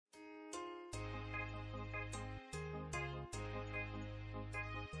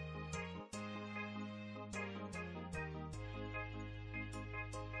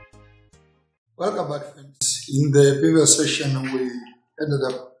Welcome back, friends. In the previous session, we ended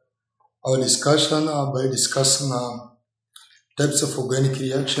up our discussion by discussing types of organic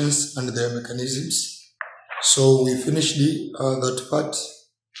reactions and their mechanisms. So we finished that part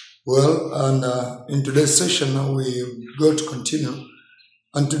well, and in today's session we go to continue.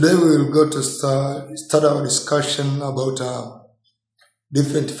 And today we will go to start our discussion about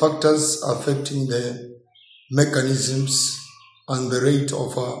different factors affecting the mechanisms and the rate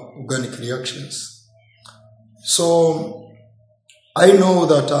of organic reactions. So I know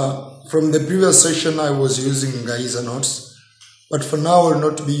that from the previous session I was using Geyser notes, but for now I will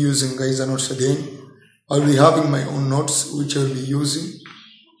not be using Geyser notes again. I'll be having my own notes which I'll be using,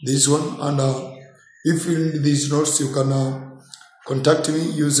 this one, and if you need these notes you can contact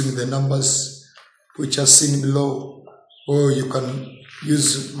me using the numbers which are seen below, or you can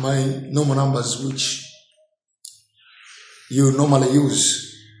use my normal numbers which you normally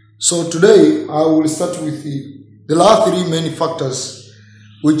use. So today I will start with there are three main factors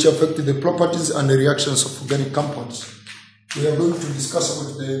which affect the properties and the reactions of organic compounds. We are going to discuss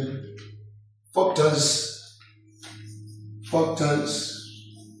about the factors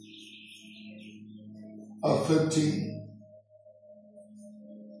affecting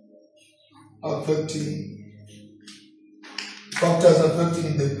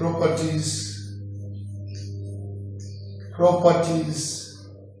the properties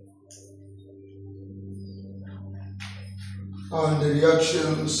and the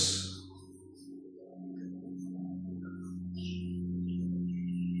reactions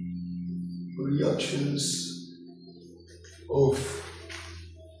of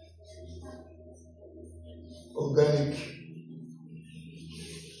organic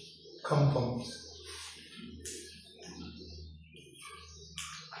compounds.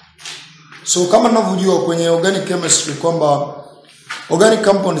 So kama tunavyojua kwenye organic chemistry kwamba organic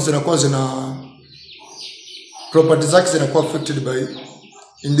compounds zinakuwa zina properties zake zinakuwa affected by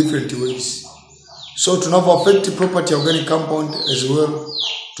in different ways. So tunavyo affect property organic compound as well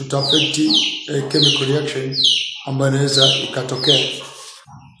to affect a chemical reaction ambayo inaweza ikatokea.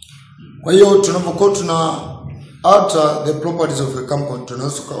 Kwa hiyo tunapokuwa tuna alter the properties of a compound,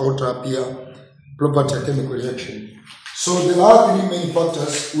 tunaweza alter pia property of chemical reaction. So there are three main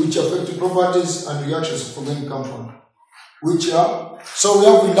factors which affect the properties and reactions of organic compound, which are, so we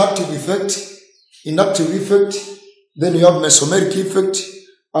have inductive effect, then you have mesomeric effect,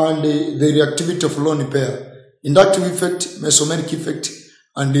 and the reactivity of lone pair. Inductive effect, mesomeric effect,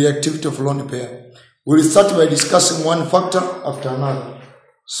 and the reactivity of lone pair. We'll start by discussing one factor after another.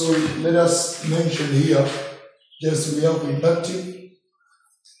 So let us mention here, just we have inductive,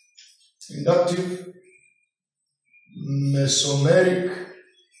 mesomeric,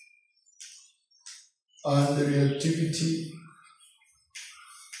 and the reactivity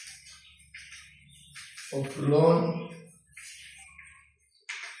of lone.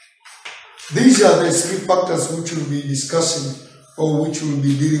 These are the three factors which we'll be discussing or which we'll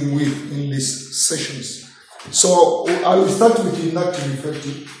be dealing with in these sessions. So I will start with the inductive effect.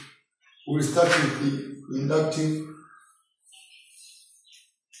 We'll start with the inductive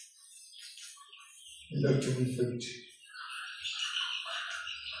effect.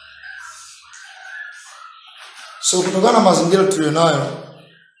 So kutokana na mazingira tulionayo,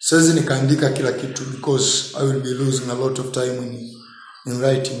 siwezi nikaandika kila kitu because I will be losing a lot of time in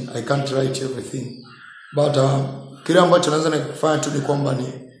writing. I can't write everything. But kile ambacho naweza nikifanya tu ni kwamba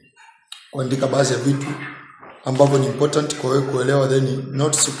ni kuandika baadhi ya vitu ambavyo ni important kwa wewe kuelewa, then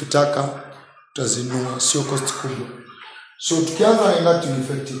notes ukitaka utazinunua, sio cost kubwa. So tukianza na inductive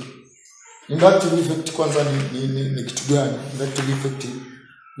effect kwanza ni kitu gani? Inductive effect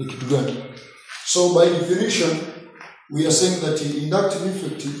ni kitu gani? So by definition we are saying that inductive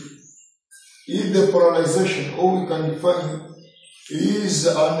effect is the polarization, or we can define is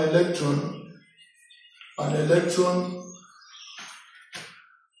an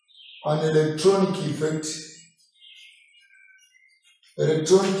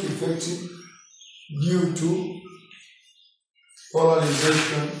electronic effect due to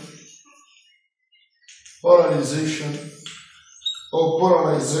polarization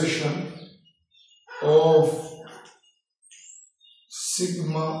of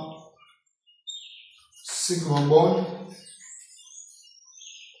sigma bond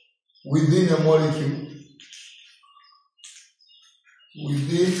within a molecule.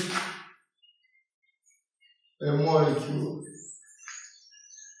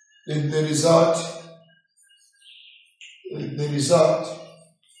 And the result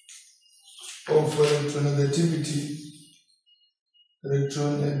of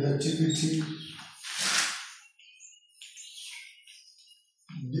electronegativity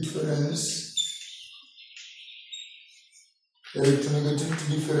difference electronegativity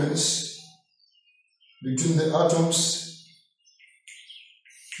difference between the atoms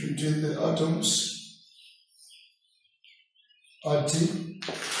at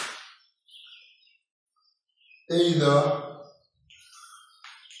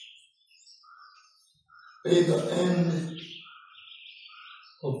either end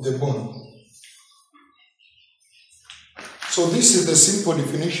of the bond. So this is the simple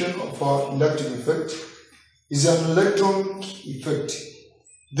definition of our inductive effect. Is an electronic effect.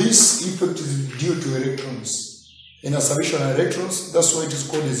 This effect is due to electrons. In a solution of electrons, that's why it is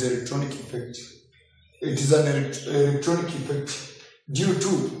called as electronic effect. It is an electronic effect due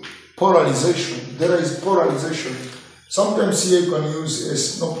to polarization. There is polarization. Sometimes here you can use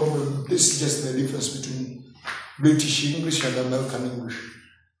S, no problem. This is just the difference between British English and American English.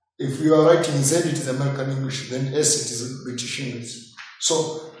 If you are writing Z, it is American English, then S, it is British English.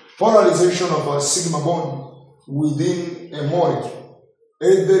 So, polarization of a sigma bond within a molecule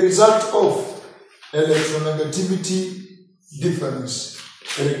is the result of electronegativity difference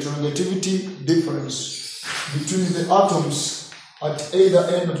between the atoms at either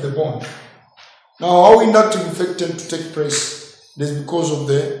end of the bond. Now, how inductive effect tend to take place? It is because of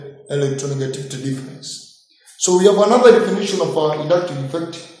the electronegativity difference. So we have another definition of our inductive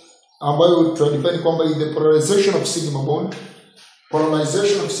effect, ambayo tunadefine kwamba is the polarization of sigma bond.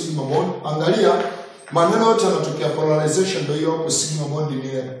 Angalia maneno yote yanatokea polarization, ndio hiyo hapo sigma bond ni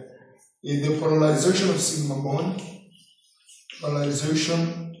ile. Is the polarization of sigma bond.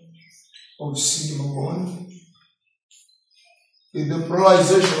 Is the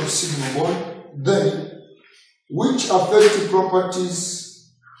polarization of sigma bond, then which affect properties?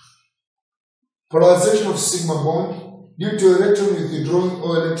 Polarization of sigma bond due to electron withdrawing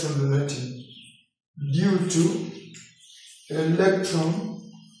or electron donating. Due to electron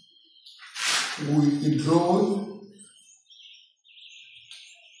withdrawal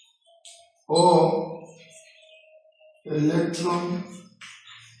or electron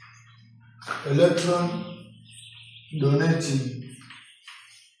donating.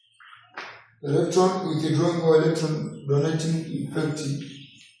 Electron withdrawing or electron donating effective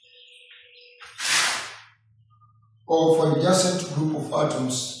of adjacent group of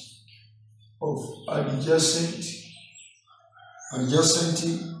atoms, adjacent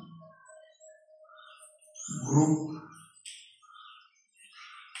group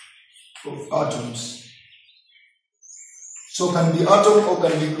of atoms. So can be atom or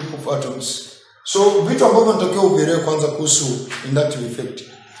can be group of atoms. So vitu ambavyo nataka uelewe kwanza kuhusu inductive effect.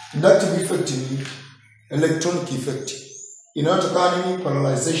 Inductive effect ni electronic effect. Inayotokana ni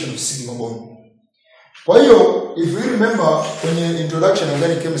polarization of sigma bond. Kwa hiyo, if you remember kwenye introduction ya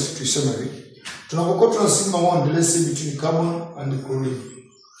organic chemistry tulisema hivi, tunapokuwa tuna sigma bond, let's say between carbon and chlorine.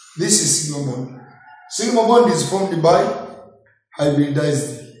 This is sigma bond. Sigma bond is formed by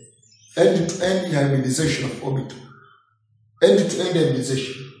hybridized end-to-end hybridization of orbital. End-to-end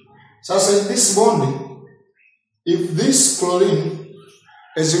hybridization. So in this bond, if this chlorine,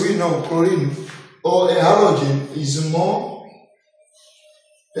 as we know, chlorine or a halogen is more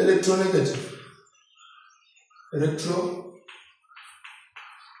electronegative.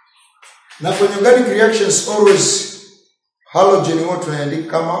 Now when organic reactions always halogen what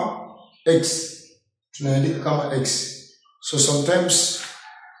tunaandika kama X. So sometimes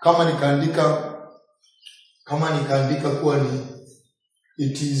kama nikaandika kuwa ni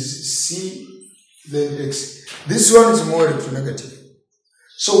it is C then X. This one is more electronegative.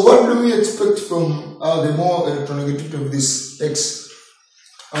 So what do we expect from the more electronegativity of this X?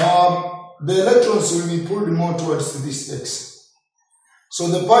 The electrons will be pulled more towards this X. So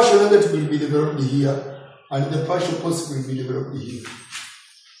the partial negative will be developed here and the partial positive will be developed here.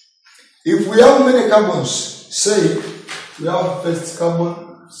 If we have many carbons, say we have first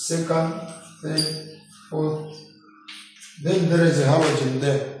carbon, second, third, fourth, then there is a halogen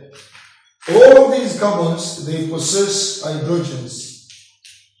there. All of these carbons, they possess hydrogens.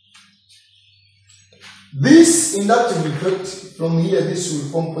 This inductive effect from here, this will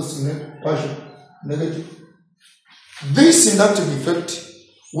form positive, partial, negative. This inductive effect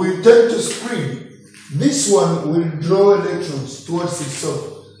will tend to spring. This one will draw electrons towards itself.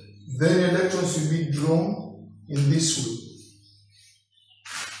 Then electrons will be drawn in this way.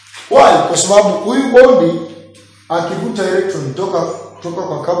 Why? Kwa sababu huyu bondi akivuta electron toka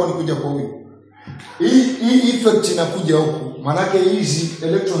kwa carbon kuja kwa huyu. Hii effect inakuja huku. Manake hizi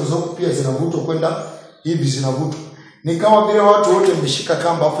electrons huku pia zinavutwa kwenda hivi zinavutwa. Ni kama vile watu wote mshika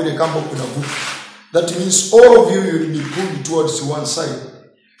kamba afu ile kamba kunavutwa. That means all of you will be pulled towards one side.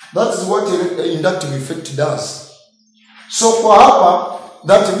 That is what inductive effect does. So kwa hapa,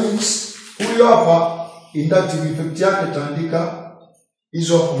 that means huyu hapa inductive effect yake taandika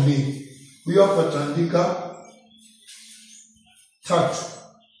hizo hapo mbili. Huyo hapa ataandika 3.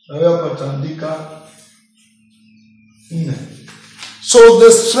 Na huyo hapa ataandika 4. So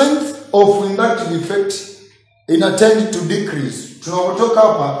the strength of inductive effect ina tend to decrease. Tunapotoka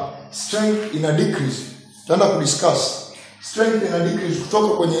hapa strength ina decrease. Tutaenda kudiscuss. Strength ina decrease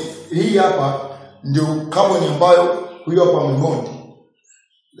kutoka kwenye hii hapa ndio carbon ambayo huyo hapa amebond.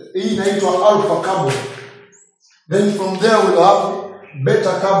 Hii inaitwa alpha carbon. Then from there we'll have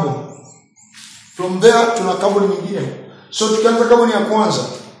beta carbon. From there tuna carbon nyingine. So tukianza carbon ya kwanza,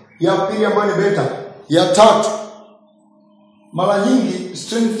 ya pili ambayo ni beta, ya tatu, mara nyingi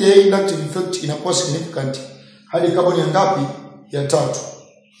strength ya inductive effect inakuwa significant hadi carbon ya ngapi? Ya 3.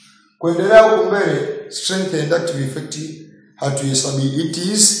 Kuendelea huko mbele strength ya inductive effect hatuhesabi, it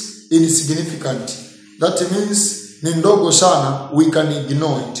is insignificant. That means ni ndogo sana, we can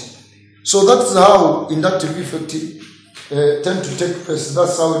ignore it. So that's how inductive effect tend to take place.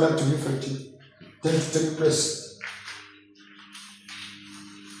 That's how inductive effect tend to take place.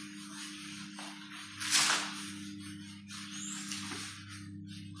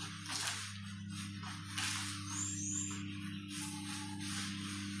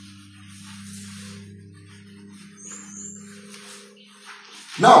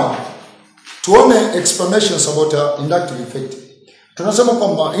 Now, tuone explanations about inductive effect. Tunasema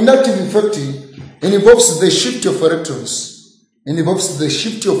kwamba inductive effect involves the shift of electrons. Involves the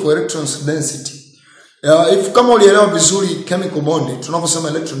shift of electrons density. If kama ulielewa vizuri chemical bond, tunaposema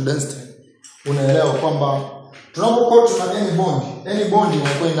electron density, unaelewa kwamba tunapokuwa tuna any bond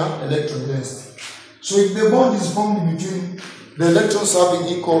inakuwa ina electron density. So if the bond is formed between the electrons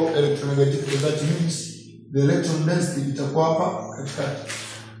having equal electronegativity, that means the electron density itakuwa hapa katikati.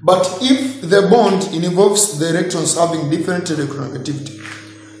 But if the bond involves the electrons having different electronegativity,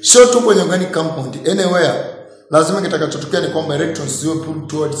 so tu kwenye organic compound anywhere lazima kitakachotokea ni kwamba electrons will pull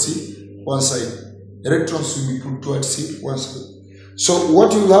towards one side. Electrons will be pulled towards one side. So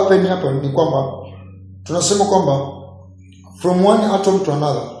what will happen hapa ni kwamba tunasema kwamba from one atom to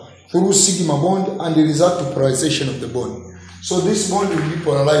another through sigma bond and the result to polarization of the bond. So this bond will be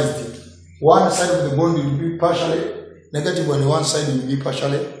polarized. One side of the bond will be partially negative and one side will be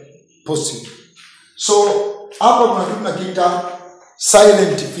partially positive. So hapa tunakiita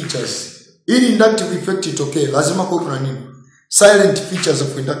silent features. Ili inductive effect itokee lazima kuwe kuna nini? Silent features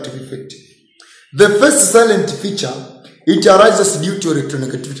of inductive effect. The first silent feature, it arises due to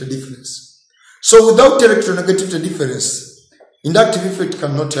electronegativity difference. So without electronegativity difference, inductive effect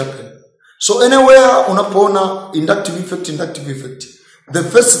cannot happen. So anywhere unapoona inductive effect, the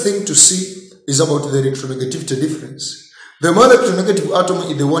first thing to see is about the electronegativity difference. The more electronegative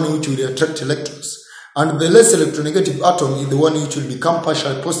atom is the one which will attract electrons, and the less electronegative atom is the one which will become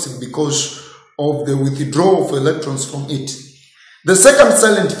partially positive because of the withdrawal of electrons from it. The second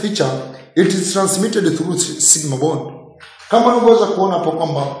silent feature, it is transmitted through sigma bond. Kama unaweza kuona hapo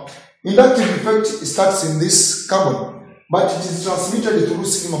kwamba inductive effect starts in this carbon, but it is transmitted through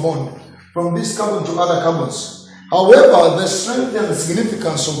sigma bond from this carbon to other carbons. However, the strength and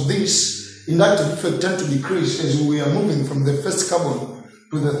significance of this inductive effect tend to decrease as we are moving from the first carbon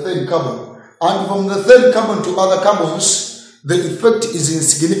to the third carbon. And from the third carbon to other carbons, the effect is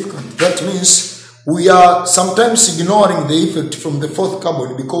insignificant. That means we are sometimes ignoring the effect from the fourth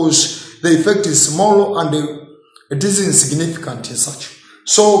carbon because the effect is small and it is insignificant as such.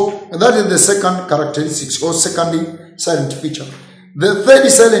 So that is the second characteristics or second silent feature. The third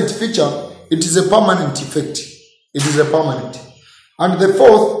silent feature, it is a permanent effect. It is a permanent. And the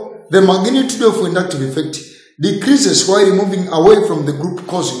fourth, the magnitude of inductive effect decreases while moving away from the group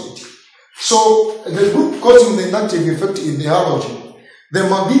causing it. So the group causing the inductive effect is the halogen. The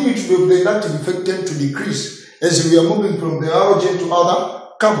magnitude of the inductive effect tends to decrease as we are moving from the halogen to other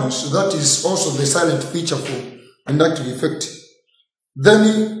carbons. So that is also the silent feature for inductive effect.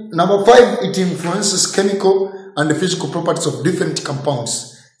 Then number 5, it influences chemical and physical properties of different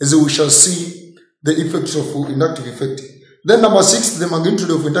compounds, as we shall see the effects of inductive effect. Then number 6, the magnitude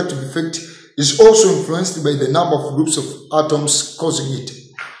of inductive effect is also influenced by the number of groups of atoms causing it.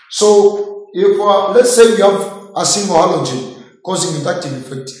 So if let's say we have a single halogen causing inductive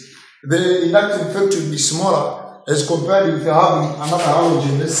effect, the inductive effect will be smaller as compared with having another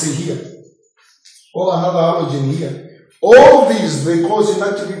halogen, let's say here, or another halogen here. All these, they cause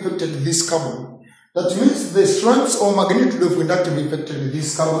inductive effect at this carbon. That means the strength or magnitude of inductive effect at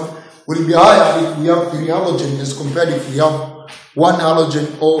this carbon will be higher if we have 3 halogens as compared if we have 1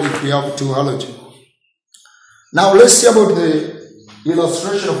 halogen or if we have 2 halogen. Now let's see about the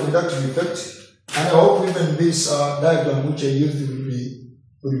illustration of inductive effect. And I hope even this diagram which I used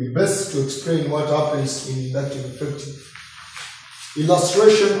will be best to explain what happens in inductive effect.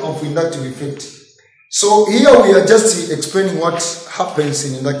 Illustration of inductive effect. So here we are just explaining what happens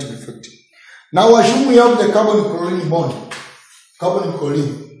in inductive effect. Now assume we have the carbon-chlorine bond.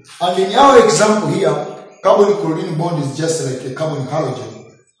 Carbon-chlorine. And in our example here, carbon-chlorine bond is just like a carbon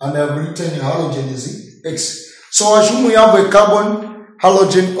halogen. And I have written halogen is X. So assume we have a carbon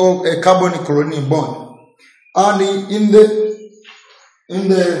halogen or a carbon-chlorine bond. And in the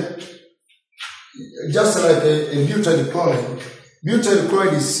just like a butyl chloride. Butyl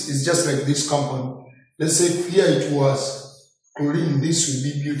chloride is just like this compound. Let's say if here it was chlorine, this would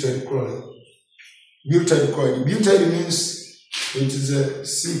be butyl chloride. Butyl chloride. Butyl means it is a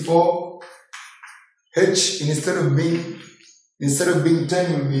C4H instead of being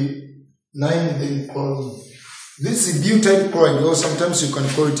 10 will be 9 then chlorine. This is butyl chloride, or sometimes you can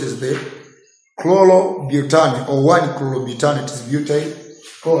call it as the chlorobutane or 1-chlorobutane. It is butyl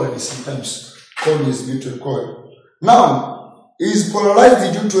chloride sometimes called as butyl chloride. Now, it is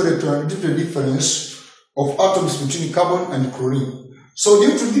polarized due to electronegative difference of atoms between carbon and chlorine. So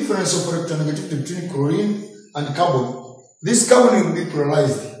due to difference of electronegativity between chlorine and carbon, this carbon will be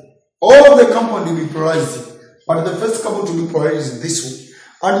polarized. All the compound will be polarized, but the first carbon to be polarized this way.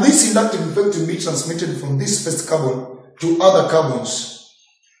 And this inductive effect will be transmitted from this first carbon to other carbons.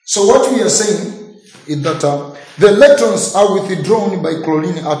 So what we are saying is that the electrons are withdrawn by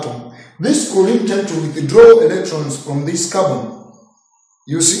chlorine atom. This chlorine tends to withdraw electrons from this carbon.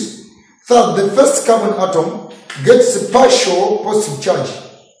 You see? Third, the first carbon atom gets a partial positive charge.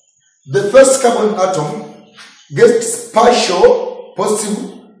 The first carbon atom gets partial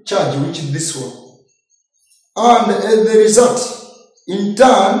positive charge, which is this one. And as the result, in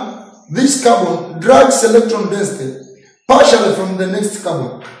turn, this carbon drags electron density partially from the next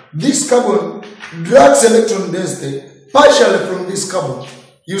carbon. This carbon drags electron density partially from this carbon.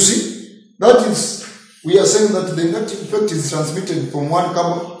 You see? That is, we are saying that the inductive effect is transmitted from one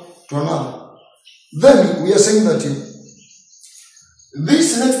carbon to another. Then we are saying that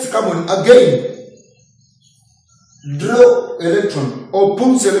this next carbon again draw electron or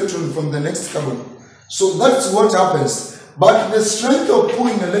pulls electron from the next carbon. So that's what happens. But the strength of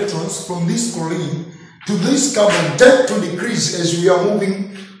pulling electrons from this chlorine to this carbon tends to decrease as we are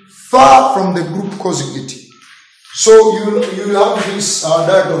moving far from the group causing it. So you will have this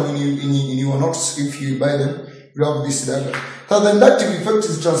diagram in your notes if you buy them. You have this diagram. So the inductive effect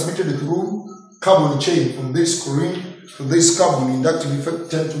is transmitted through carbon chain from this chlorine to this carbon. Inductive effect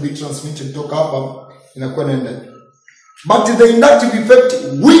tends to be transmitted to carbon in a quadrant. But the inductive effect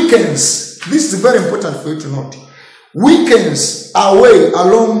weakens. This is very important for you to note. Weakens away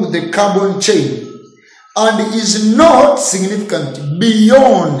along the carbon chain and is not significant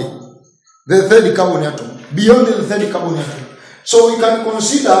beyond the third carbon atom. Beyond the third carbon atom. So we can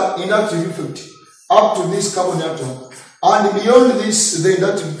consider inductive effect up to this carbon atom. And beyond this, the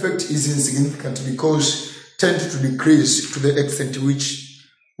inductive effect is insignificant because it tends to decrease to the extent to which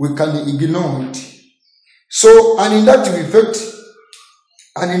we can ignore it. So an inductive effect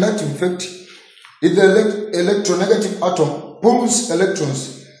is the electronegative atom pulls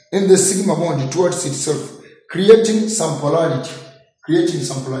electrons in the sigma bond towards itself, creating some polarity.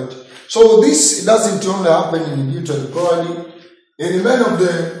 So this doesn't only happen in butyl chloride. In many of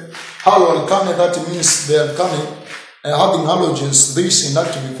the haloalkane, that means the alkane having halogens, this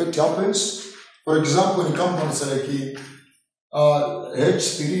inductive effect happens. For example, in compounds like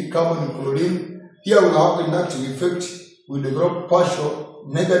H3 carbon chlorine, here we have inductive effect. We develop partial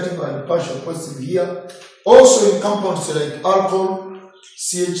negative and partial positive here. Also in compounds like alcohol,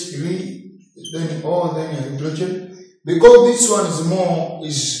 CH3, then O, then hydrogen. Because this one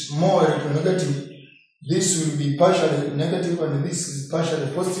is more electronegative, this will be partially negative and this is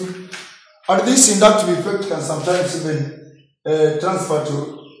partially positive. And this inductive effect can sometimes even transfer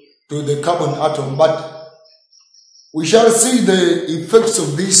to the carbon atom. But we shall see the effects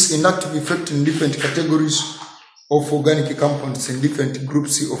of this inductive effect in different categories of organic compounds, in different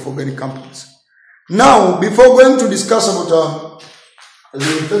groups of organic compounds. Now, before going to discuss about the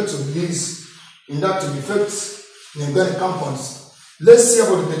effects of these inductive effects in organic compounds, let's see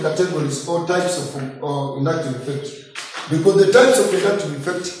about the categories or types of inductive effect. Because the types of inductive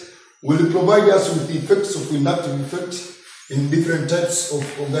effect will provide us with the effects of inductive effect in different types of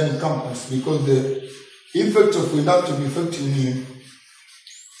organic compounds. Because the effect of inductive effect in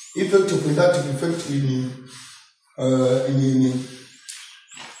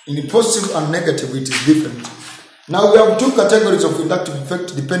positive and negative, it is different. Now we have two categories of inductive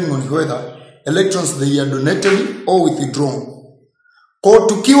effect depending on whether electrons they are donated or withdrawn. Kwa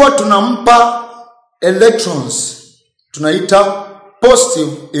tukiwa tunampa electrons tunaita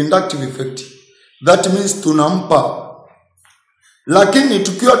positive inductive effect. That means tunampa Lakini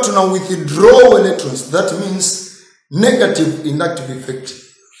tukiwa tuna withdraw electrons, that means negative inductive effect.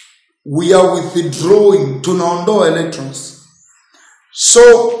 We are withdrawing, tunaondoa electrons.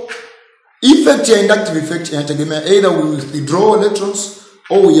 So effect ya inductive effect inategemea either we withdraw electrons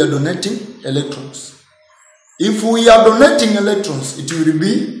or we are donating electrons. If we are donating electrons, it will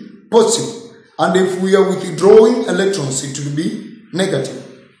be positive. And if we are withdrawing electrons, it will be negative.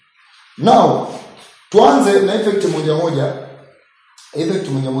 Now, tuanze na effect moja moja. Effect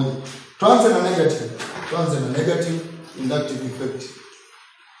moja moja. Tuanze na negative. Tuanze na negative inductive effect.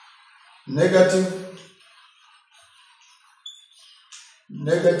 Negative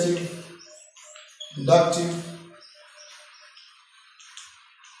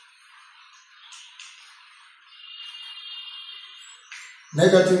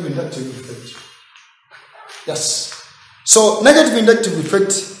inductive effect. Yes. So negative inductive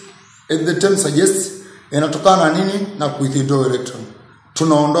effect, as the term suggests, inatokana na nini? Na withdraw electron.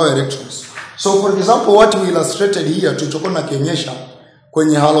 Tunaondoa electrons. So for example, what we illustrated here tulichokuwa nakionyesha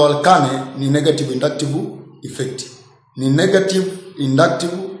kwenye haloalkane ni negative inductive effect. Ni negative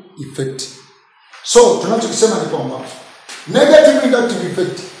inductive effect. So tunachokisema ni kwamba negative inductive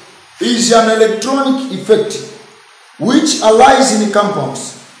effect is an electronic effect which arise in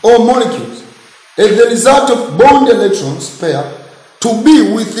compounds or molecules as the result of bond electrons pair to be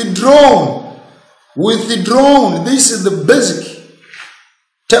withdrawn. Withdrawn. This is the basic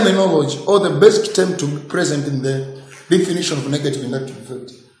terminology or the basic term to be present in the definition of negative inductive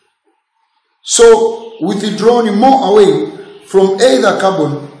effect. So withdrawn more away from either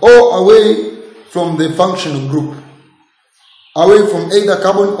carbon or away from the functional group. Away from either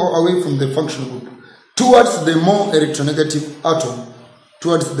carbon or away from the functional group. Towards the more electronegative atom.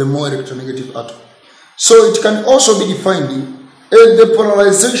 Towards the more electronegative atom. So it can also be defined as the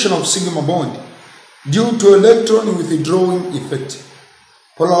polarization of sigma bond due to electron withdrawing effect.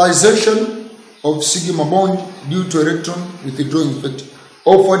 Polarization of sigma bond due to electron withdrawing effect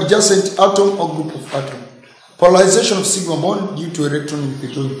of adjacent atom or group of atom. Polarization of sigma bond due to electron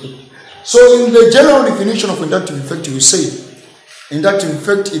withdrawing effect. So in the general definition of inductive effect, we say inductive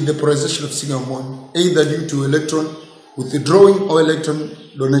effect is the polarization of sigma bond either due to electron withdrawing or electron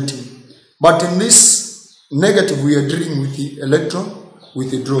donating. But in this negative, we are dealing with the electron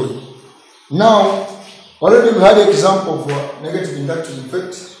withdrawing. Now, already we had an example of negative inductive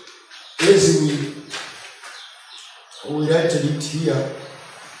effect. As we write it here,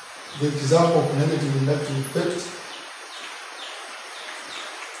 the example of negative inductive effect.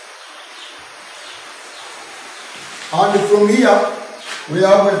 And from here, we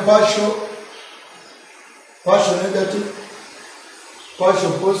have a partial negative,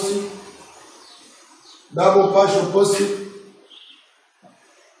 partial positive, double partial positive,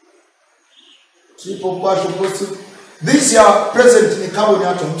 triple partial positive. These are present in the carbon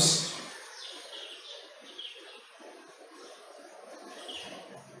atoms.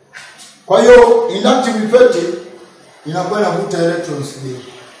 Kwa hiyo inductive effect inakuwa inavuta electrons here.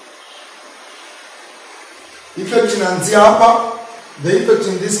 Effect inaanzia hapa. The effect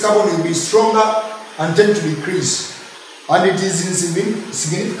in this carbon will be stronger and tend to decrease. And it is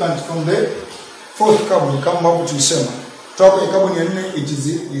insignificant from the fourth carbon. Kama hapo tulisema. Toka kwenye carbon ya 4 it is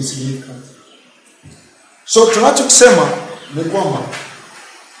insignificant. So tunachokisema ni kwamba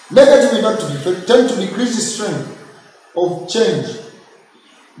negative inductive effect tend to decrease the strength of change.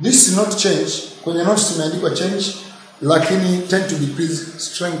 This is not change. Kwenye notes tumeandikwa change, lakini tend to decrease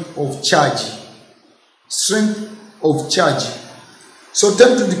strength of charge. Strength of charge. So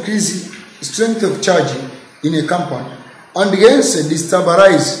tend to decrease strength of charge in a compound and hence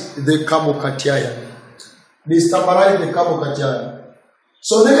destabilize the carbocation. Destabilize the carbocation.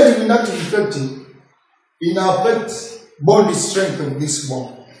 So negative inductive effect in affect bond strength of this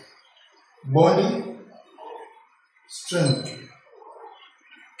bond. Bond strength.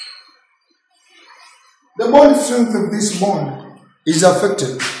 The bond strength of this bond is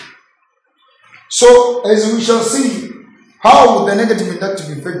affected. So, as we shall see, how the negative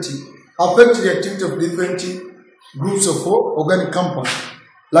inductive effect affects the activity of different groups of organic compounds.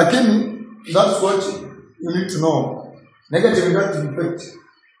 Lakini, that's what you need to know. Negative inductive effect.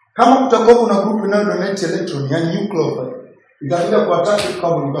 Kama kutakuwa kuna group inayodonate electron, yani nucleophile, itakuja kuattack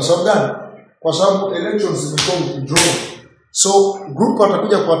carbon. Kwa sababu gani? Kwa sababu electrons zimekuwa withdrawn. So, group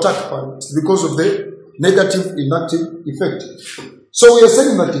watakuja kuattack because of the negative inductive effect. So, we are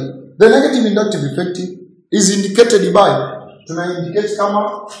saying that the negative inductive effect is indicated by, tuna indicate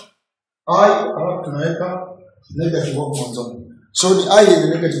kama I, alafu tunaweka negative of mwanzoni. So the I is the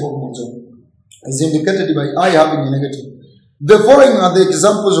negative of mwanzoni. Is indicated by I having a negative. The following are the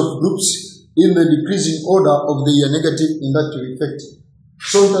examples of groups in the decreasing order of the negative inductive effect.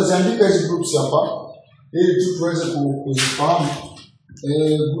 So tutaziandika hizi groups hapa ili tu tuweze kuzifahamu.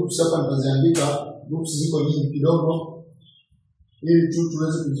 Groups hapa tutaziandika, groups ziko nyingi kidogo ili tu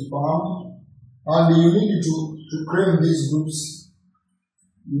tuweze kuzifahamu. And you need to cram these groups.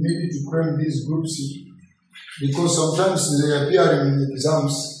 You need to cram these groups because sometimes they appear in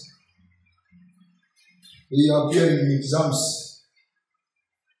exams. They appear in exams.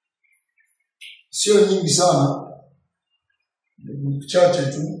 Sio nyingi sana, ni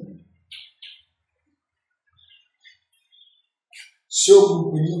chache tu. Sio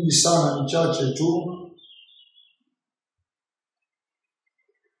grupu nyingi sana, ni chache tu.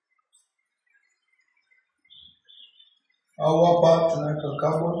 Au hapa tunaweka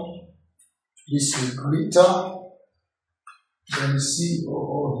carbon. This is greater than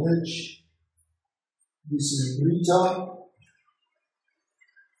COOH. This is greater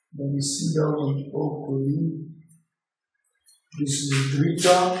than COO choline. This is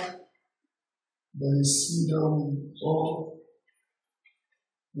greater than COO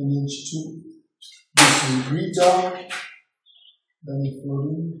NH2. This is greater than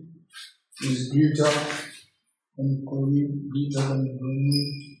chlorine. This is greater than chlorine, greater than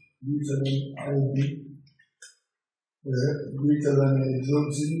bromine, greater than iodine, greater than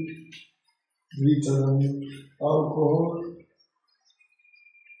hydrogen, greater than alcohol,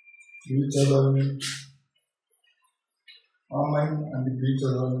 greater than amine, and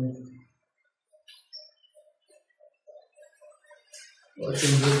greater than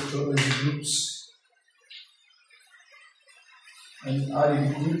groups, and adding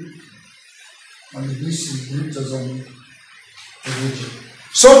group, and this is greater than hydrogen.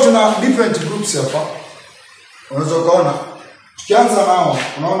 So tuna different groups hapa. Unaweza kuona tukianza nao,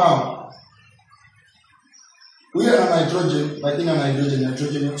 unaona huyu ana nitrogen, lakini ana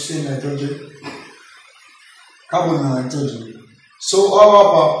nitrogen, oxygen, nitrogen, carbon na nitrogen. So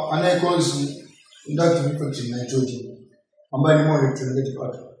hapa ana cause inductive effect in nitrogen, ambayo ni more electronegative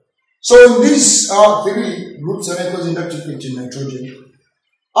atom. So in these three groups ana cause inductive effect in nitrogen.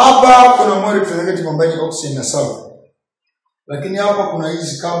 Hapa kuna more electronegative ambayo ni oxygen na sulfur. Lakini hapa kuna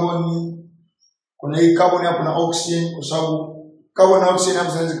hizi carbon, kuna hii carbon hapa na oxygen, kwa sababu carbon na oxygen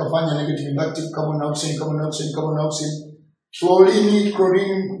hapo zinaweza kufanya negative inductive. Carbon na oxygen, carbon na oxygen, carbon na oxygen, fluorine,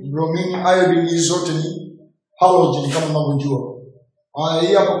 chlorine, bromine, iodine, hizo zote ni halogen kama mnavyojua.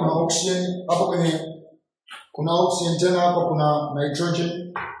 Hii hapa kuna oxygen, hapa kuna oxygen, tena hapa kuna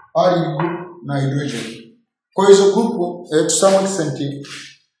nitrogen, iodine group na hydrogen. Kwa hizo group to some extent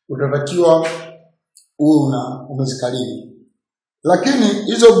utatakiwa uwe umezikalili. Lakini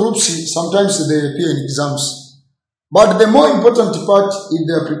hizo groups sometimes they appear in exams. But the more important part is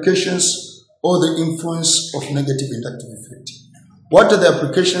the applications or the influence of negative inductive effect. What are the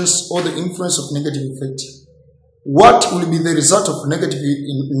applications or the influence of negative effect? What will be the result of negative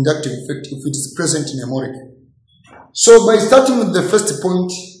inductive effect if it is present in a molecule? So by starting with the first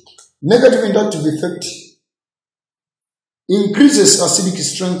point, negative inductive effect increases acidic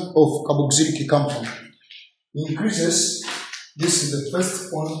strength of carboxylic compound. Increases, this is the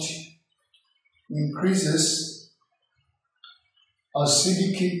first point, increases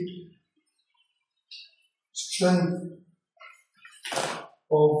acidic strength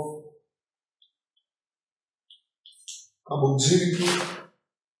of carboxylic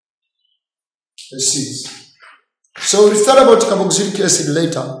acids. So we'll start about carboxylic acid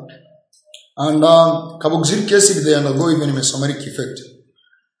later. And carboxylic acid, they undergo even a mesomeric effect.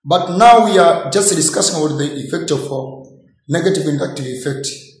 But now we are just discussing about the effect of negative inductive effect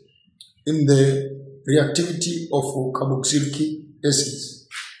in the reactivity of carboxylic acids.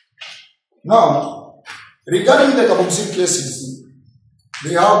 Now, regarding the carboxylic acids,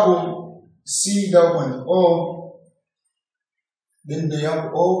 they have C double and O, then they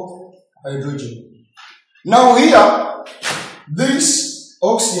have O hydrogen. Now here, this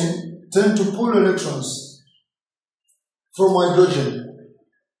oxygen tend to pull electrons from hydrogen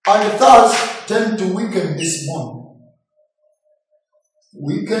and thus tend to weaken this bond.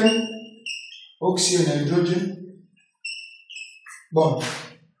 Weaken oxygen hydrogen bond.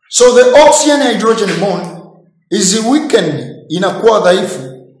 So the oxygen hydrogen bond is weakened, inakuwa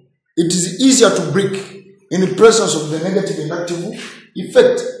dhaifu. It is easier to break in the presence of the negative inductive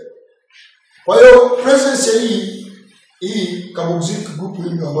effect. Kwa hiyo presence ya hii carboxylic group hii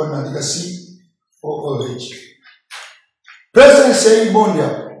ambayo inaandika COOH. Presence ya hii bond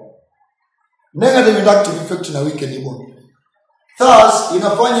ya negative inductive effect na weaken bond. Thus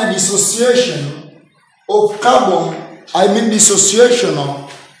inafanya dissociation of carbon, dissociation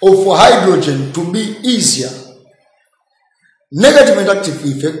of hydrogen to be easier. Negative inductive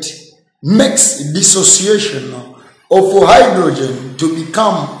effect makes dissociation of hydrogen to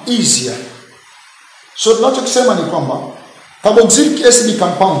become easier. So tunachokisema ni kwamba carboxylic acid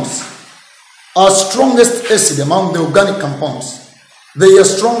compounds are strongest acid among the organic compounds. They are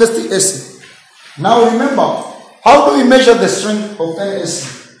strongest acid. Now remember, how do we measure the strength of any acid?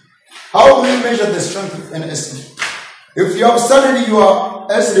 How do we measure the strength of any acid? If you have studied your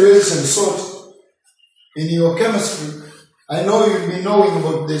acid, base, and salt in your chemistry, I know you'll be knowing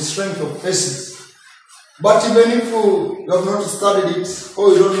about the strength of acids. But even if you have not studied it,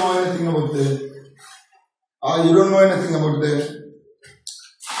 or you don't know anything about the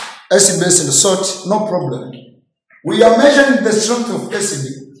acid, base, and salt, no problem. We are measuring the strength of acid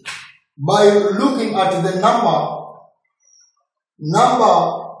by looking at the number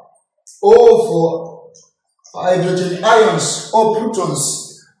of hydrogen ions or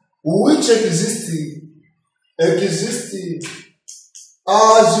protons which exist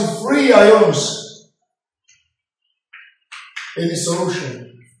as free ions in a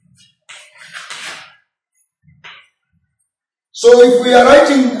solution. So if we are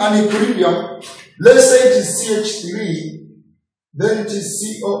writing an equilibrium, let's say it is CH3, then it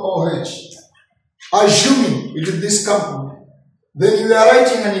is COOH. Assuming it is this compound, then we are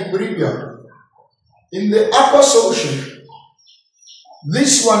writing an equilibrium. In the aqueous solution,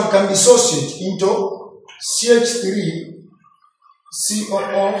 this one can dissociate into CH3,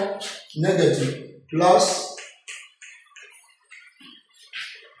 COO negative plus.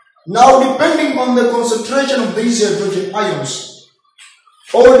 Now depending on the concentration of these hydrogen ions,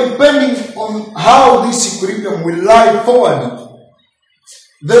 or depending on how this equilibrium will lie forward,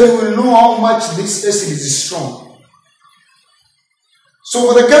 then we will know how much this acid is strong. So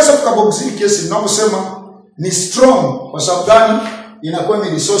for the case of carboxylic acid, tunaposema ni strong kwa sababu gani? Inakuwa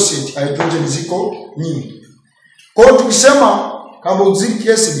imedissociate hydrogen ziko nyingi. Kwa hiyo tukisema carboxylic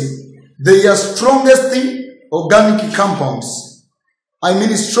acid, they are strongest organic compounds. I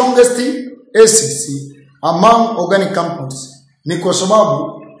mean strongest acids among organic compounds. Ni kwa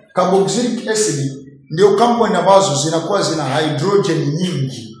sababu carboxylic acid ndio compound ambazo zinakuwa zina hydrogen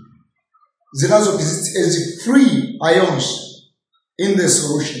nyingi, zinazo exist as free ions in the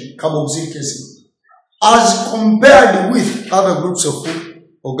solution, carboxylic acid, as compared with other groups of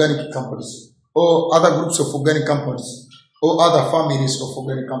organic compounds, or other groups of organic compounds, or other families of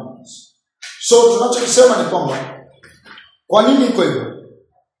organic compounds. So tunachokisema ni kwamba kwa nini iko hivyo?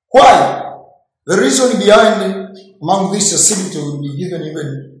 Why? The reason behind among this acidity will be given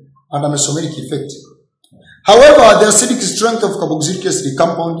even under mesomeric effect. However, the acidic strength of carboxylic acid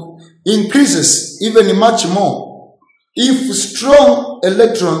compound increases even much more if strong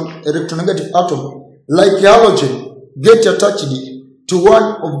electronegative atom like halogen get attached to one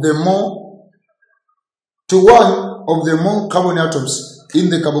of the more carbon atoms in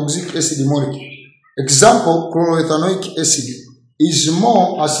the carboxylic acid molecule. Example, chloroethanoic acid is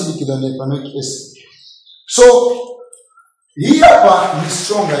more acidic than ethanoic acid. So hii hapa ni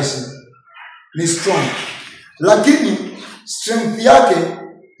strong acid, ni strong, lakini strength yake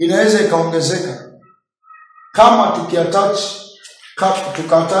inaweza ikaongezeka kama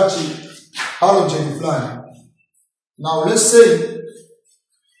tukaattach halogen fulani. Now let's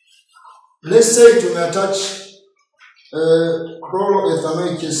say tumeattach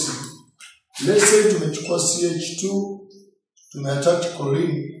chloroethanoic acid. Let's say tumechukua CH2, tumeattach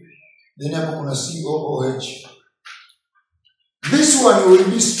chlorine, then hapo kuna COOH. This one will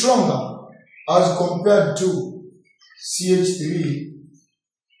be stronger as compared to CH3,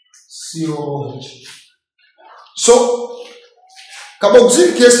 COOH. So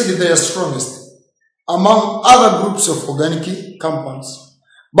carboxylic acid, they are strongest among other groups of organic compounds.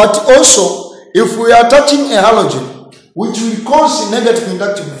 But also, if we are attaching a halogen, which will cause a negative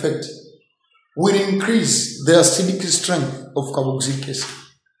inductive effect, will increase the acidic strength of carboxylic acid.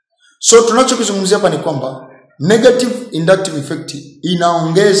 So tunachokizungumzia hapa ni kwamba negative inductive effect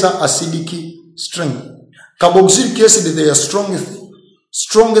inaongeza acidic strength. Carboxylic acid, they are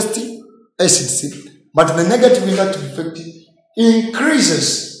strongest acids, but the negative inductive effect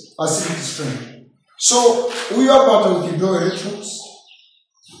increases acidic strength. So we are part of the withdraw electrons,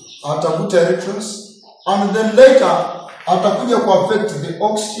 atavuta electrons, and then later atakuja ku affect the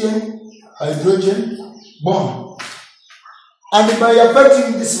oxygen hydrogen bond. And by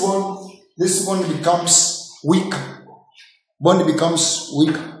affecting this bond becomes weaker. Bond becomes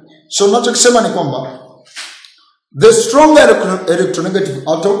weaker. So nachokisema ni kwamba the stronger electronegative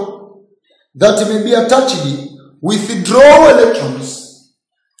atom that may be attached withdraw electrons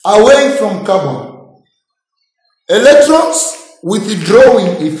away from carbon. Electrons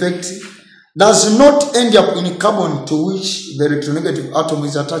withdrawing effect does not end up in carbon to which the electronegative atom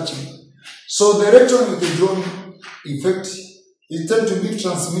is attaching, So the electron with the drawn effect is tend to be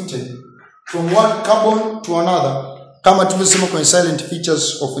transmitted from one carbon to another, kama tulivyosema kwenye silent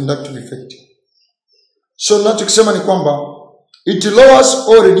features of inductive effect. So ninachokisema ni kwamba it lowers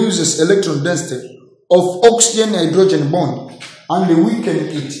or reduces electron density of oxygen hydrogen bond and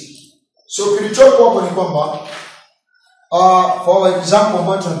weaken it. So kilichopo hapo ni kwamba for example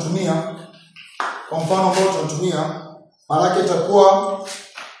ambayo tunatumia, kwa mfano ambao tunatumia, maana itakuwa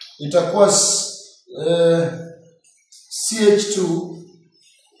CH2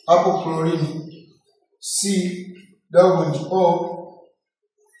 hapo chlorine, C double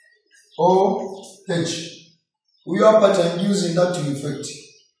OH. We are part and use inductive effect.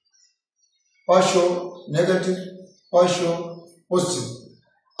 Partial negative, partial positive.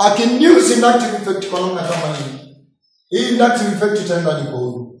 I can use inductive effect kwa namna kama hii. Hii inductive effect itaenda hadi kwa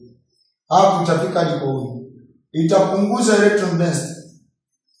huyu. Hapo itafika hadi kwa huyu. Itapunguza electron density.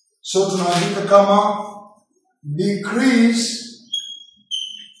 So tunaandika kama decrease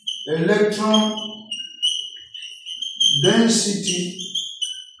electron density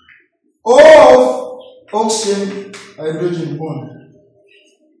of oxygen hydrogen bond,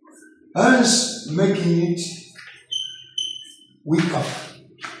 hence making it weaker,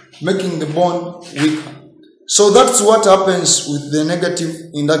 making the bond weaker. So that's what happens with the negative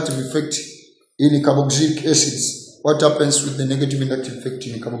inductive effect in carboxylic acids. What happens with the negative inductive effect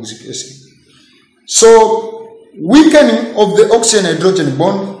in carboxylic acid? So weakening of the oxygen hydrogen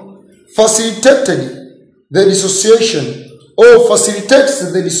bond facilitated the dissociation or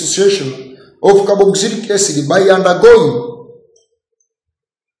facilitates the dissociation of carboxylic acid by undergoing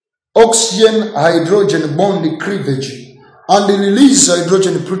oxygen hydrogen bond cleavage and release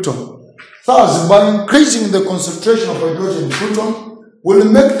hydrogen proton. Thus, by increasing the concentration of hydrogen proton, will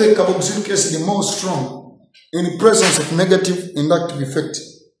make the carboxylic acid more strong in presence of negative inductive effect.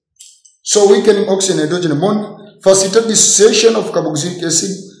 So weakening oxygen hydrogen bond facilitates dissociation of carboxylic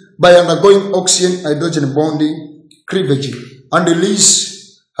acid by undergoing oxygen hydrogen bond cleavage and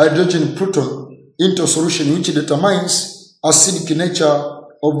release hydrogen proton into solution, which determines acidic nature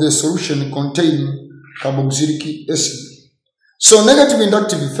of the solution containing carboxylic acid. So negative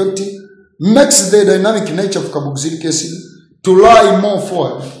inductive effect makes the dynamic nature of carboxylic acid to lie more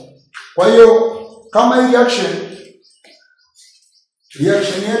forward. Kwa hiyo kama hii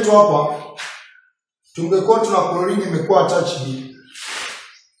reaction yetu hapa tungekuwa tuna chlorine imekuwa attached.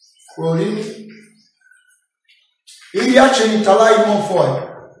 Chlorine hii reaction ita lie more forward.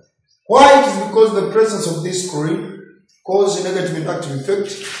 Why? It is because the presence of this chlorine causes a negative inductive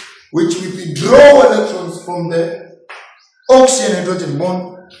effect which will withdraw electrons from the oxygen hydrogen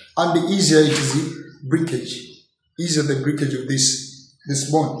bond, and the easier it is the breakage. Easier the breakage of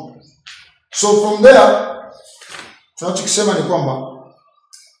this bond. So from there, tunachokisema ni kwamba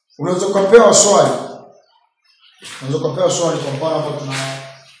unaweza kupewa swali. Kwa mfano hapa tuna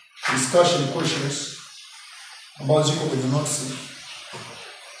discussion questions ambazo ziko kwenye notes.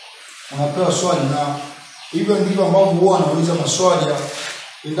 Unapewa swali na hivyo ndivyo ambavyo huwa wanauliza maswali ya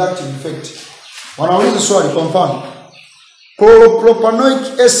inductive effect. Wanauliza swali kwa mfano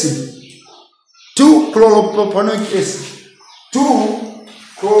chloropropanoic acid, 2 chloropropanoic acid, 2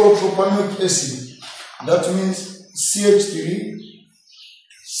 chloropropanoic acid, that means CH3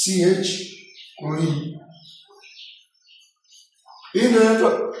 CH chlorine. In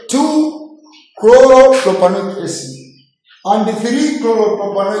 2 chloropropanoic acid and 3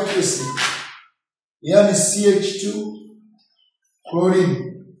 chloropropanoic acid, yani CH2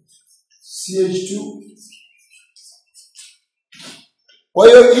 chlorine, CH2. Kwa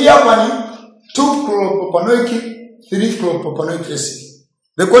hiyo hii hapa ni 2 chloropropanoic, 3 chloropropanoic acid.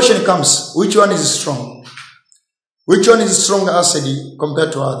 The question comes, which one is strong? Which one is stronger acid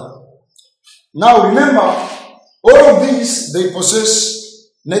compared to other? Now remember, all of these, they possess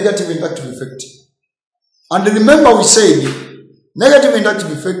negative inductive effect. And remember we said, negative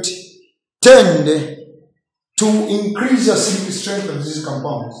inductive effect tend to increase the acidic strength of these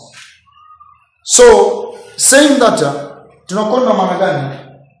compounds. So, saying that, tunakwenda maana gani?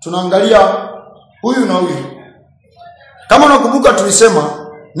 Tunaangalia huyu na huyu. Kama unakumbuka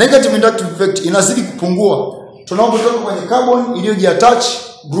tulisema negative inductive effect inazidi kupungua tunapotoka kwenye carbon iliyojiattach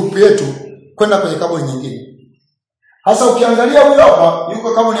group yetu kwenda kwenye carbon nyingine. Hasa ukiangalia huyu hapa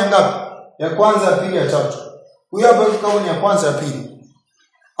yuko carbon ya ngapi? Ya kwanza, ya pili, ya tatu. Huyu hapa yuko carbon ya kwanza, ya pili.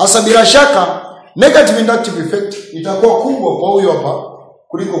 Hasa bila shaka negative inductive effect itakuwa kubwa kwa huyu hapa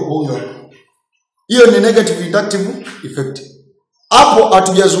kuliko kwa huyu hapa. Hiyo ni negative inductive effect. Hapo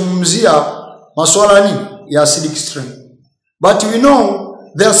hatujazungumzia masuala nini ya acidic strength. But we know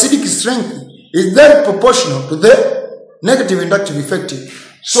the acidic strength is very proportional to the negative inductive effect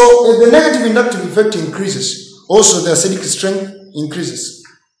So the negative inductive effect increases, also the acidic strength increases.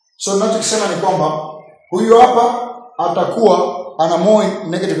 So ninachosema ni kwamba huyu hapa atakuwa ana more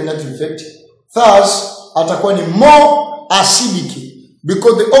negative inductive effect, thus atakuwa ni more acidic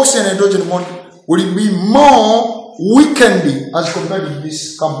because the oxygen and hydrogen bond will be more weakened as compared to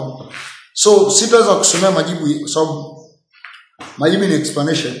this compound. So sitaweza kusomea majibu kwa sababu majibu ni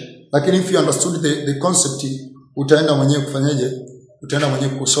explanation, lakini if you understood the concept utaenda mwenyewe kufanyaje? Utaenda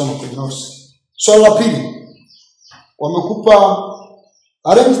mwenyewe kusoma kwa notes. Swali la pili, wamekupa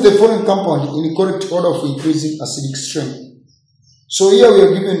arrange the following compound in correct order of increasing acidic strength. So here we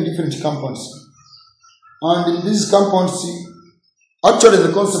are given different compounds, and in these compounds, actually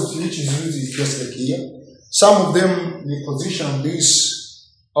the concept which is used is just like here. Some of them the position of this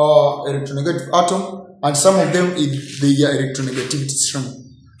electronegative atom, and some of them is the electronegativity strength.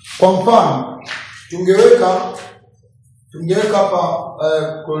 Kwa mfano, tungeweka hapa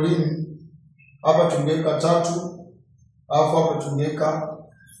chlorine, hapa tungeweka 3, alafu hapa tungeweka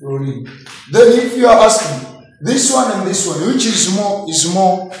fluorine. Then if you are asking this one and this one, which is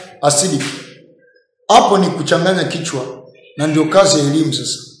more acidic, hapo ni kuchanganya kichwa, na ndio kazi ya elimu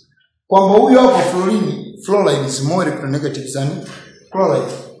sasa. Kwamba huyu hapa fluoride is more electronegative than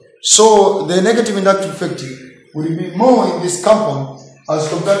chloride. So the negative inductive effect will be more in this compound as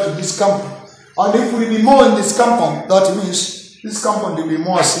compared to this compound. And if it will be more in this compound, that means this compound will be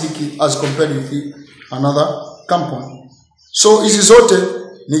more acidic as compared with another compound. So hizi zote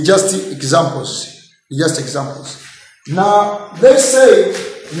ni just examples. Now let's say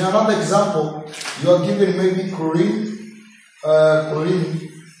in another example you are given maybe chlorine,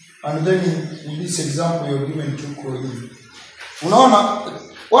 and then in this example you are given 2 chlorine. Unaona,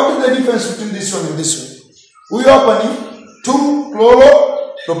 what is the difference between this one and this one? Huyu hapa ni 2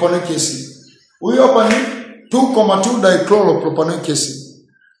 chloropropanoic acid. Huyu hapa ni 2,2 dichloropropanoic acid.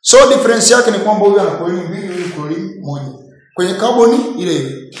 So difference yake ni kwamba huyu ana chlorine 2, huyu chlorine 1. Kwenye carbon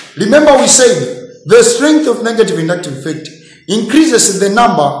ile. Remember we said the strength of negative inductive effect increases the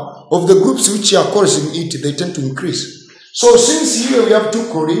number of the groups which are causing it, they tend to increase. So since here we have 2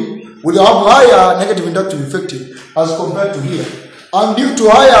 chlorine, we have higher negative inductive effect as compared to here. And due to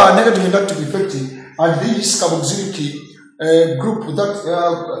higher negative inductive effect at this carboxylic group,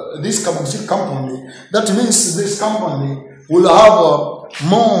 this carboxylic compound, that means this compound will have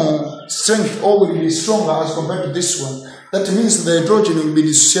more strength or will be stronger as compared to this one. That means the hydrogen will be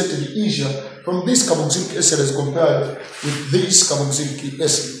dissociated easier from this carboxylic acid as compared with this carboxylic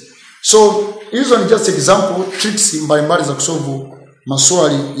acid. So hizo ni just example tricks mbalimbali za kusolve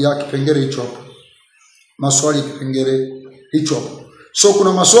maswali ya kipengele hicho hapo. So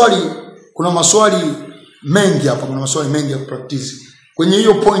kuna maswali mengi hapa, kuna maswali mengi ya practice. Kwenye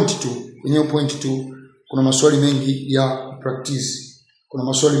hiyo point tu, kuna maswali mengi ya practice. Kuna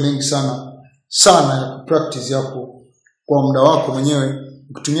maswali mengi sana ya practice hapo kwa muda wako mwenyewe.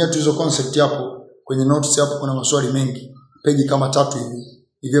 Ukitumia tu hizo concept hapo kwenye notes hapo, kuna maswali mengi. Peji kama 3 hivi.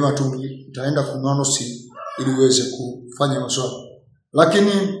 Hivyo tu utaenda kununua notes ili uweze kufanya maswali.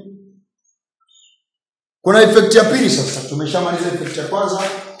 Lakini kuna effect ya pili sasa. Tumeshamaliza effect ya kwanza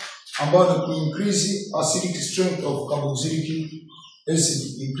ambayo ni ku increase acidic strength of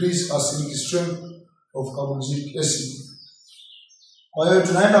carboxylic acid. Kwa hiyo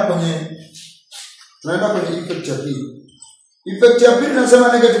tunaenda kwenye effect ya pili. Effect ya pili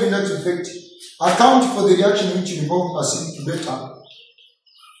nasema negative inductive effect account for the reaction which involve acidic beta.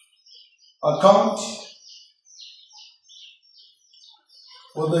 Account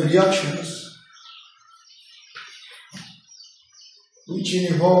for the reactions which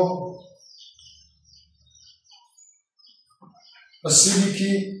involve acidic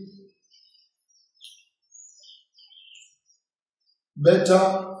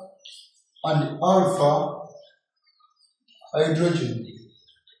beta and alpha hydrogen.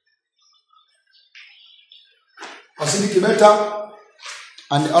 Acidic beta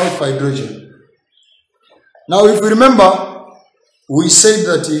and alpha hydrogen. Now if you remember, we said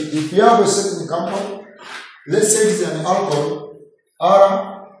that if you have a certain compound, let's say it's an alcohol,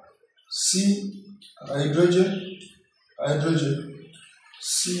 R, C, hydrogen,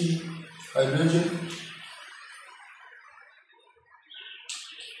 C, hydrogen.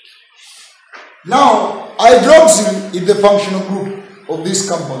 Now, hydroxyl is the functional group of this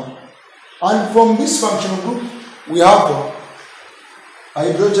compound. And from this functional group, we have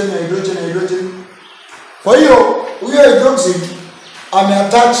hydrogen. Kwa hiyo, huyo hydroxyl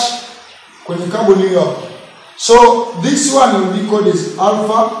ameattach kwenye carbon hiyo. So, this one will be called as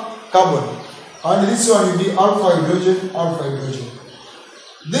alpha carbon. And this one will be alpha hydrogen.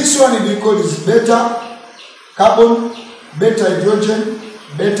 This one will be called as beta carbon, beta hydrogen.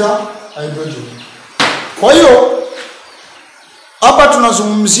 beta hydrogen. Kwa hiyo hapa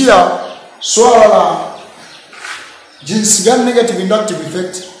tunazungumzia swala la jinsi gani negative inductive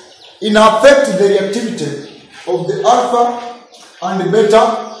effect ina affect the reactivity of the alpha and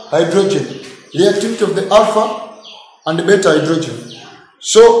beta hydrogen. Reactivity of the alpha and beta hydrogen.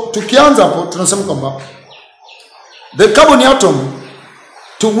 So tukianza hapo tunasema kwamba the carbon atom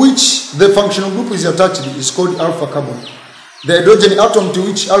to which the functional group is attached is called alpha carbon. The hydrogen atom to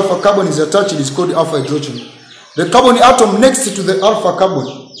which alpha carbon is attached is called alpha hydrogen. The carbon atom next to the alpha carbon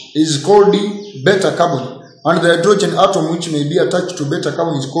is called the beta carbon. And the hydrogen atom which may be attached to beta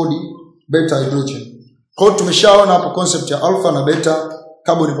carbon is called the beta hydrogen. Kwa hiyo tumeshaona hapo concept ya alpha na beta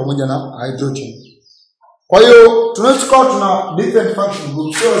carbon pamoja na hydrogen. Kwa hiyo tunaweza kuwa tuna different function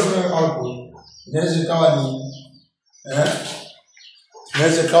groups. Sio lazima iwe alcohol.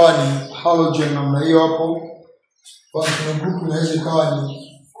 Inaweza ikawa ni halogen namna hiyo hapo. Functional group inaweza ikawa ni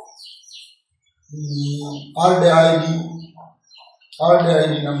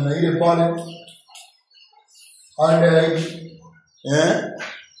aldehyde namna ile pale. Aldehyde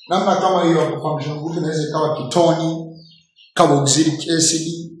namna kama hiyo hapo. Functional group inaweza ikawa ketone, carboxylic acid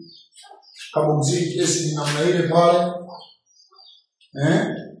namna ile pale.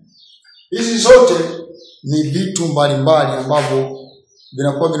 Hizi zote ni vitu mbalimbali ambavyo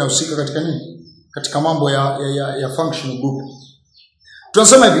vinakuwa vinahusika katika nini? Katika mambo ya functional group.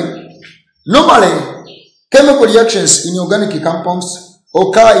 Tunasema hivi, normally chemical reactions in organic compounds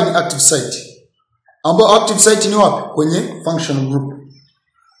occur in active site. Ambao active site ni wapi? Kwenye functional group,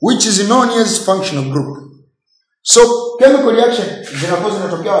 which is known as functional group. So chemical reaction zinakuwa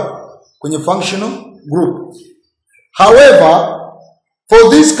zinatokea wapi? Kwenye functional group. However, for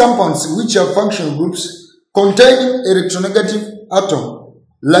these compounds which are functional groups containing electronegative atom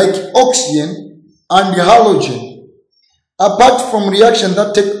like oxygen and halogen, apart from reaction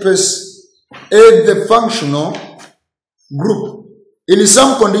that take place at the functional group, in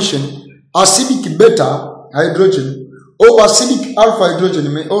some condition, acidic beta hydrogen or acidic alpha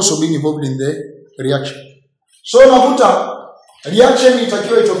hydrogen may also be involved in the reaction. So nakuta reaction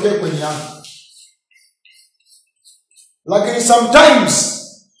itakiwa itokee kwenye anga. Lakini sometimes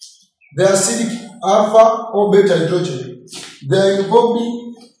the acidic alpha or beta hydrogen, they are involved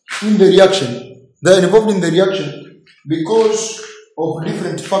in the reaction. They are involved in the reaction because of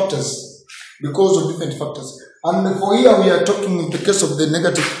different factors. And for here we are talking in the case of the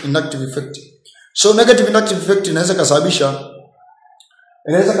negative inductive effect. So negative inductive effect inaweza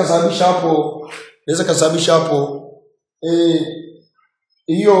kasababisha hapo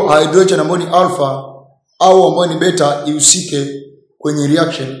hiyo hydrogen ambayo ni alpha au ambayo ni beta ihusike kwenye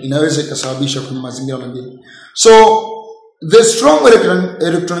reaction, inaweza ikasababisha kwenye mazingira mengine. So the strong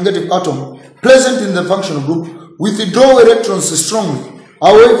electronegative atom present in the functional group withdraw electrons strongly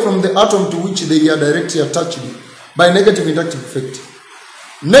away from the atom to which they are directly attached by negative inductive effect.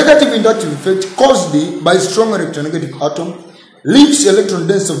 Negative inductive effect caused by strong electronegative atom leaves electron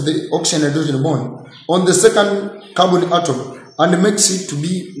density of the oxygen hydrogen bond on the second carbon atom and makes it to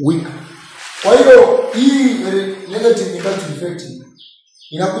be weak. Kwa hiyo hii negative inductive effect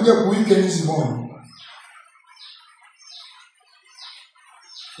inakuja kuweaken hizi bond.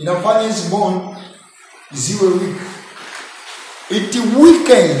 Inafanya hizi bond ziwe weak. It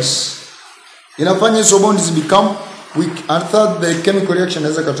weakens. Inafanya hizo bonds become weak, and third the chemical reaction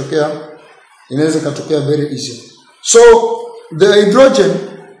inaweza katokea very easy. So the hydrogen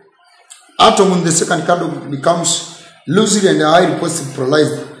atom in the second carbon becomes loosely and highly positive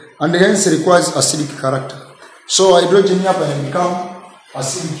polarized and hence requires acidic character. So hydrogen hapa ina become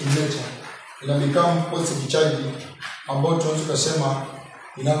acidic in nature. Ina become positive charge ambayo tunaweza kusema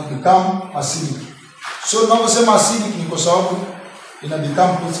ina become acidic. So tunaposema acidic ni kwa sababu ina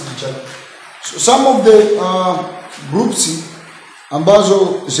become positive charge. So some of the groups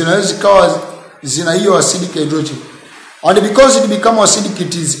ambazo zinaweza kawa zina hiyo acidic hydrogen, and because it become acidic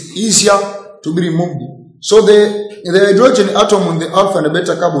it is easier to be removed. So the hydrogen atom on the alpha and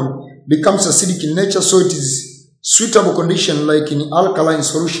beta carbon becomes acidic in nature, so it is suitable condition like in alkaline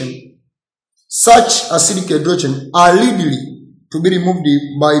solution. Such acidic hydrogen are readily to be removed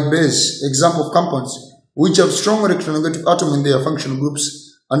by base, example of compounds which have strong electronegative atom in their functional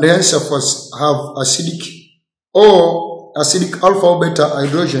groups and hence have acidic or acidic alpha or beta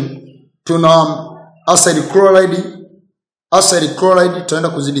hydrogen. Tuna acid chloride tutaenda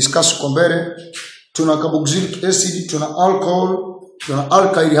kuzidiscuss kwa mbele. Tuna carboxylic acid, tuna alcohol, tuna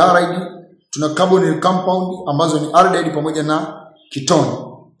alkyl halide, tuna carbonyl compound ambazo ni aldehyde pamoja na ketone.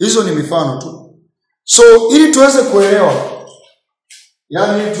 Hizo ni mifano tu. So ili tuweze kuelewa,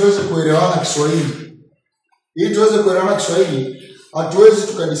 yani tuweze kuelewana Kiswahili. Ili tuweze kuelewana Kiswahili, hatuwezi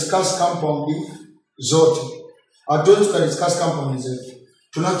tukadiscuss compound zote. Hatuwezi tukadiscuss compound zote.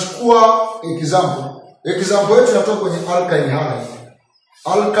 Tunachukua example. Example yetu inatoka kwenye alkyl halide.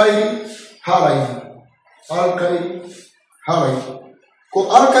 Alkyl halide. Alkyl halide.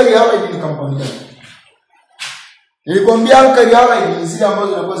 Kwa alkyl halide ni compound gani? Nilikwambia alkyl halide ni zile ambazo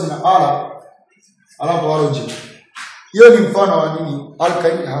zinakuwa zina R alafu halogen. Hiyo ni mfano wa nini?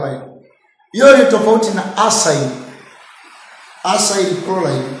 Alkyl halide. Hiyo ni tofauti na acyl. Acyl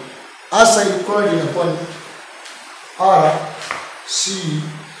chloride. Acyl chloride inakuwa ni R C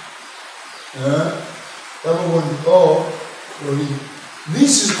O chloride.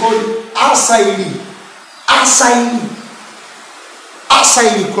 This is called acyl.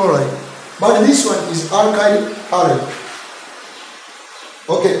 Acyl chloride. But this one is alkyl halide.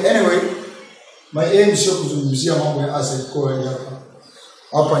 Okay, anyway, my aim is to kuzungumzia mambo ya acyl chloride hapa.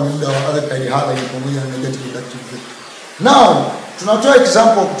 Hapa ni muda wa alkyl halide pamoja na negative reductive. Now, tunatoa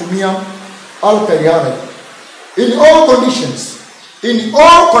example kutumia alkyl halide. In all conditions,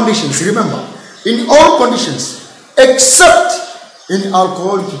 remember, in all conditions, except in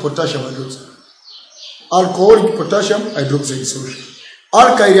alcoholic potassium hydroxide. Alcoholic potassium hydroxide solution.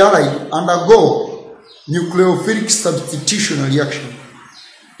 Alkyl halide undergo nucleophilic substitution reaction,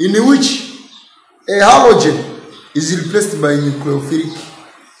 in which a halogen is replaced by nucleophilic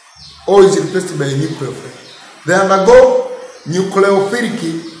or is replaced by a nucleophile. They undergo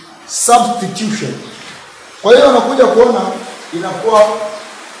nucleophilic substitution. Kwa hiyo unakuja kuona inakuwa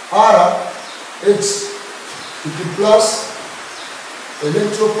RH plus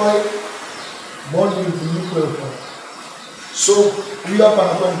electrophile bond with nucleophile. So huyu hapa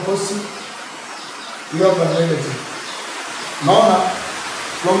anakuwa ni positive, huyu hapa ni negative. Naona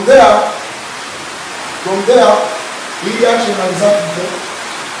from there hii reaction result to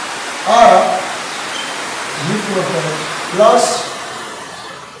R nucleophile plus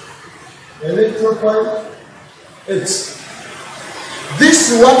electrophile X. This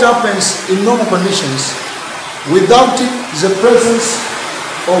is what happens in normal conditions without the presence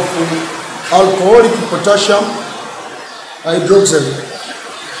of alcoholic potassium hydroxide.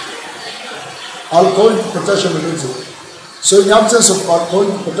 Alcoholic potassium hydroxide. So in the absence of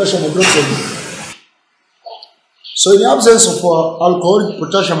alcoholic potassium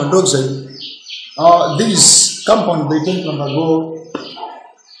hydroxide, these compounds, they tend to undergo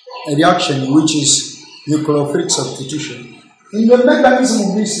a reaction which is nucleophilic substitution. In the mechanism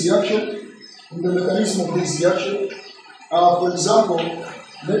of this reaction, for example,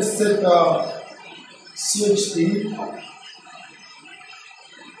 let's take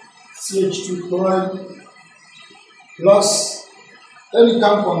CH2 chloride plus any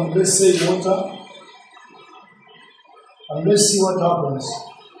compound, let's say water, and let's see what happens.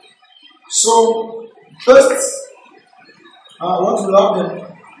 So first, what will happen?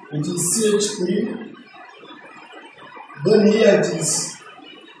 It is CH3. Then here it is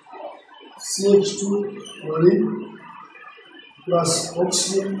CH2 chlorine plus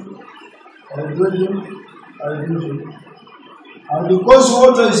oxygen, hydrogen. And because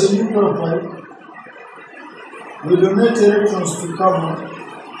water is a nucleophile, we donate electrons to carbon.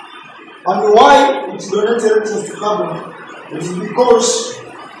 And why it donates electrons to carbon is because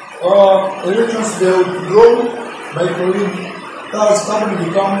electrons they will grow by chlorine. Thus carbon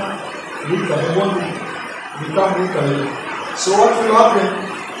become weaker, the bond become weaker. So what will happen?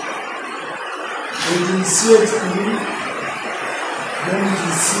 It is CH3, then it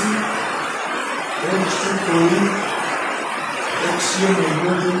is H2 chlorine, oxygen,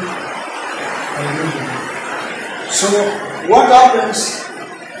 hydrogen. So what happens?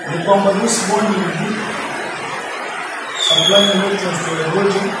 The this bond will be supplying electrons to the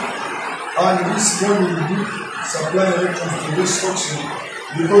hydrogen, and this bond will be supplying electrons to this oxygen,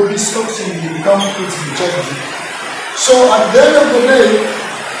 because this oxygen will become charged. So at the end of the day,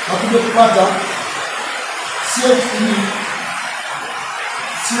 atomic matter CH3,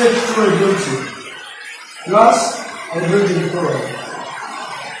 CH2 hydrogen plus hydrogen chloride.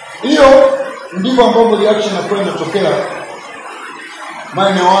 Hiyo ndivyo ambapo reaction inakuwa inatokea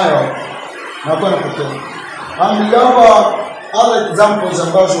maeneo hayo inakuwa inatokea. And other examples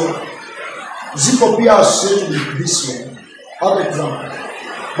ambazo ziko pia associated with this one. Other example.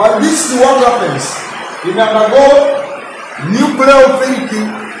 But this is what happens. In undergo nucleophilic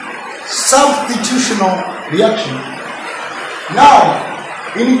substitutional reaction. Now,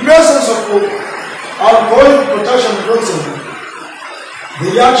 in presence of alcoholic potassium hydroxide, the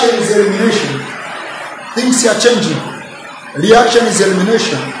reaction is elimination. Things are changing. Reaction is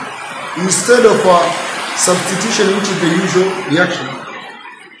elimination instead of substitution, which is the usual reaction.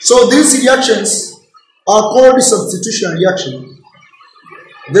 So these reactions are called substitution reaction.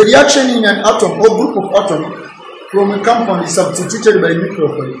 The reaction in an atom or group of atoms from a compound is substituted by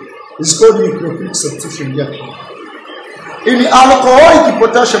nucleophile is called nucleophilic substitution reaction. In alcoholic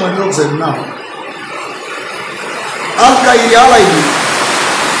potassium hydroxide now, alkyl halide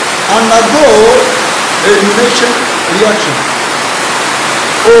undergo elimination reaction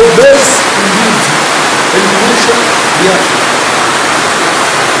or base-induced elimination reaction.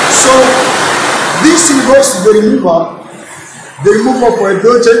 So this involves the removal of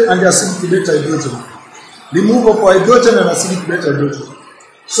hydrogen and acidic beta hydrogen. Removal of hydrogen and acidic beta hydrogen.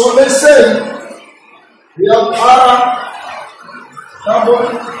 So let's say we have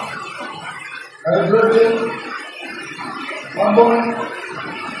carbon, hydrogen, carbon,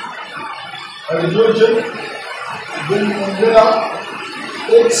 hydrogen, then from there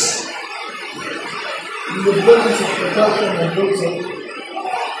X in the presence of potassium hydroxide,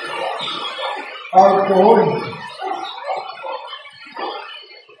 alcoholic.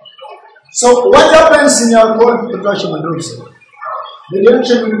 So what happens in alcoholic potassium hydroxide? The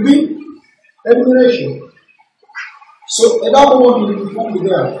reaction will be elimination. So a double bond will be formed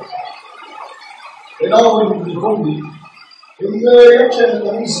there. A double bond will be formed in the reaction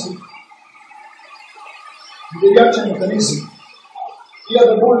mechanism. Here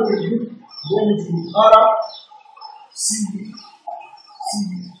the bond will be going to R, C,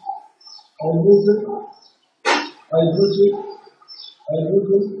 hydrogen,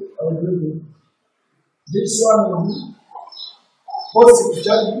 hydrogen. This one will be positive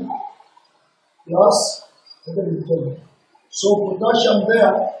charge plus negative charge. So potassium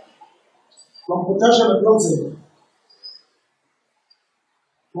there, from potassium hydroxide,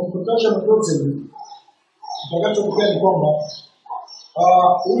 tutakachotokea ni kwamba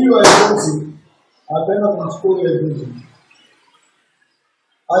huyu hydrogen ataenda kumchukua hydrogen.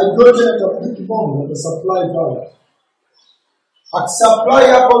 Hydrogen atapiki bomba ata supply power. At supply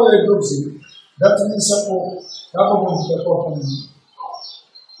hapo hydrogen, that means hapo bomba itakuwa formed.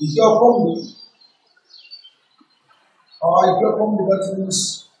 Ikiwa formed, that means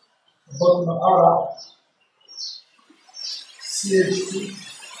about the R, CH2.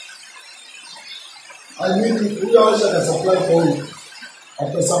 I mean, we also can supply for you.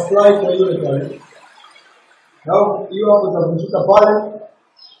 After supply for you, now you have to put the bottom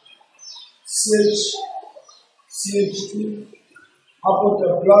CH2 up to the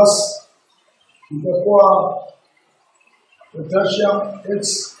plus itakuwa potassium X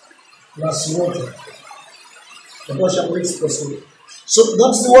plus water. Potassium X plus water. So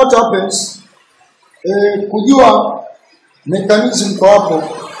that's what happens. Kujua mechanism kwa hapo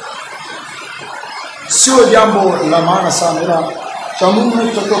sio jambo la maana sana, ila cha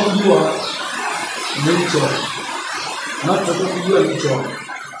muhimu tutakuwa kujua nature. Na tutakuwa kujua nature.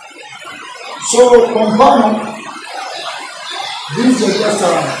 So kwa mfano, these are just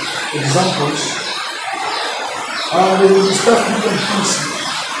examples. And we will discuss different things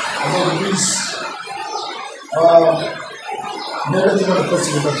about this negative and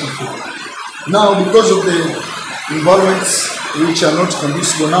positive attitude. Now, because of the environments which are not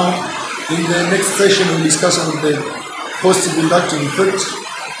conducive now, in the next session we'll discuss on the positive inductive effect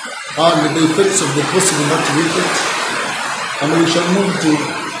and the effects of the positive inductive effect, and we shall move to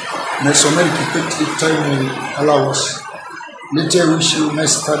mesomeric effect if time will allow us. Later, wish you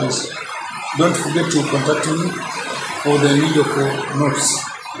nice studies. Don't forget to contact me for the need of notes.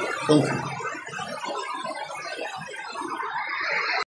 Thank you.